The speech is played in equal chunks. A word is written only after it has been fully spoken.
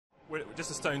We're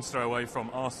just a stone's throw away from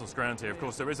Arsenal's ground here. Of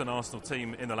course, there is an Arsenal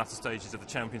team in the latter stages of the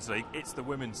Champions League. It's the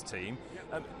women's team.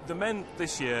 The men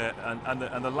this year and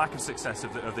the lack of success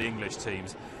of the English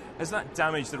teams, has that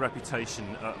damaged the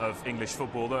reputation of English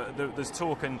football? There's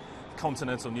talk in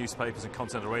continental newspapers and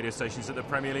continental radio stations that the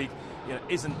Premier League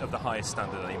isn't of the highest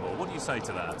standard anymore. What do you say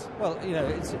to that? Well,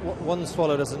 it's one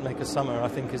swallow doesn't make a summer, I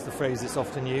think, is the phrase that's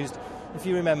often used. If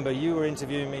you remember, you were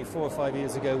interviewing me 4 or 5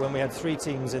 years ago when we had 3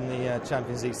 teams in the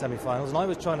Champions League semi-finals, and I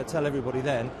was trying to tell everybody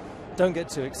then, don't get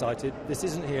too excited. This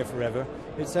isn't here forever.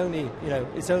 It's only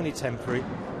temporary.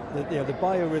 The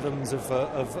biorhythms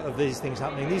of these things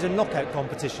happening. These are knockout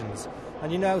competitions,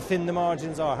 and you know how thin the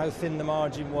margins are. How thin the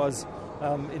margin was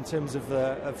in terms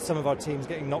of some of our teams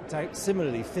getting knocked out.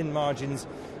 Similarly, thin margins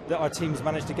that our teams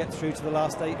managed to get through to the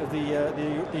last 8 of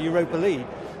the Europa League.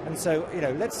 And so,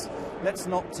 let's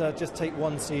not just take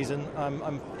one season.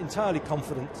 I'm entirely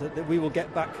confident that we will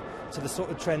get back to the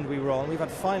sort of trend we were on. We've had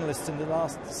finalists in the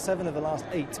last 7 of the last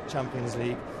 8 Champions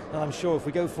League, and I'm sure if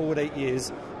we go forward 8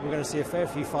 years, we're going to see a fair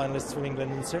few finalists from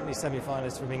England and certainly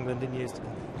semi-finalists from England in years to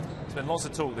come. There's been lots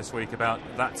of talk this week about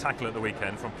that tackle at the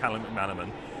weekend from Callum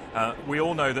McManaman. We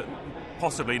all know that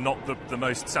possibly not the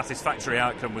most satisfactory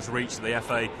outcome was reached. The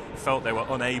FA felt they were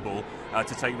unable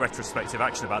to take retrospective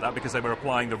action about that because they were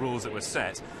applying the rules that were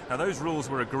set. Now, those rules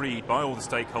were agreed by all the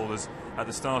stakeholders at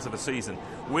the start of the season.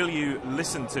 Will you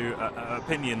listen to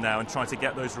opinion now and try to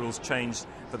get those rules changed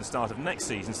for the start of next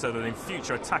season so that in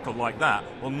future a tackle like that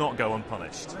will not go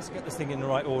unpunished? Let's get this thing in the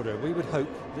right order. We would hope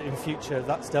that in future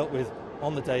that's dealt with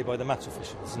on the day by the match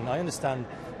officials, and I understand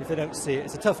if they don't see it,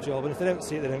 it's a tough job, and if they don't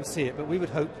see it, they don't see it, but we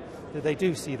would hope that they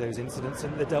do see those incidents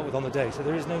and they're dealt with on the day, so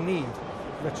there is no need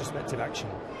for retrospective action.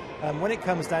 When it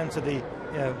comes down to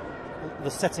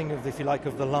the setting of, if you like,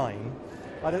 of the line,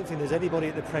 I don't think there's anybody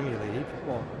at the Premier League,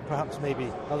 well, perhaps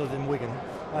maybe other than Wigan,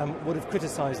 would have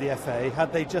criticised the FA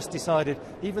had they just decided,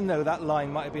 even though that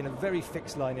line might have been a very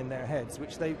fixed line in their heads,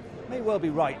 which they may well be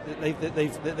right, that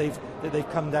they've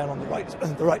come down on the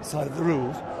right side of the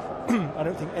rules. I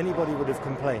don't think anybody would have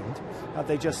complained had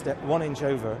they just stepped 1 inch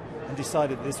over and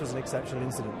decided that this was an exceptional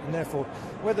incident. And therefore,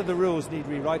 whether the rules need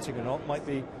rewriting or not might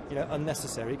be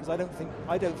unnecessary, because I don't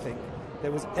think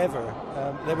there was ever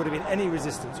there would have been any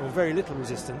resistance or very little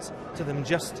resistance to them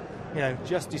just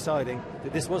deciding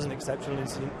that this was an exceptional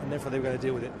incident and therefore they were going to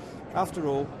deal with it. After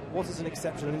all, what is an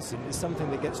exceptional incident is something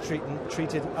that gets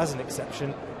treated as an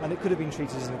exception, and it could have been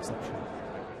treated as an exception.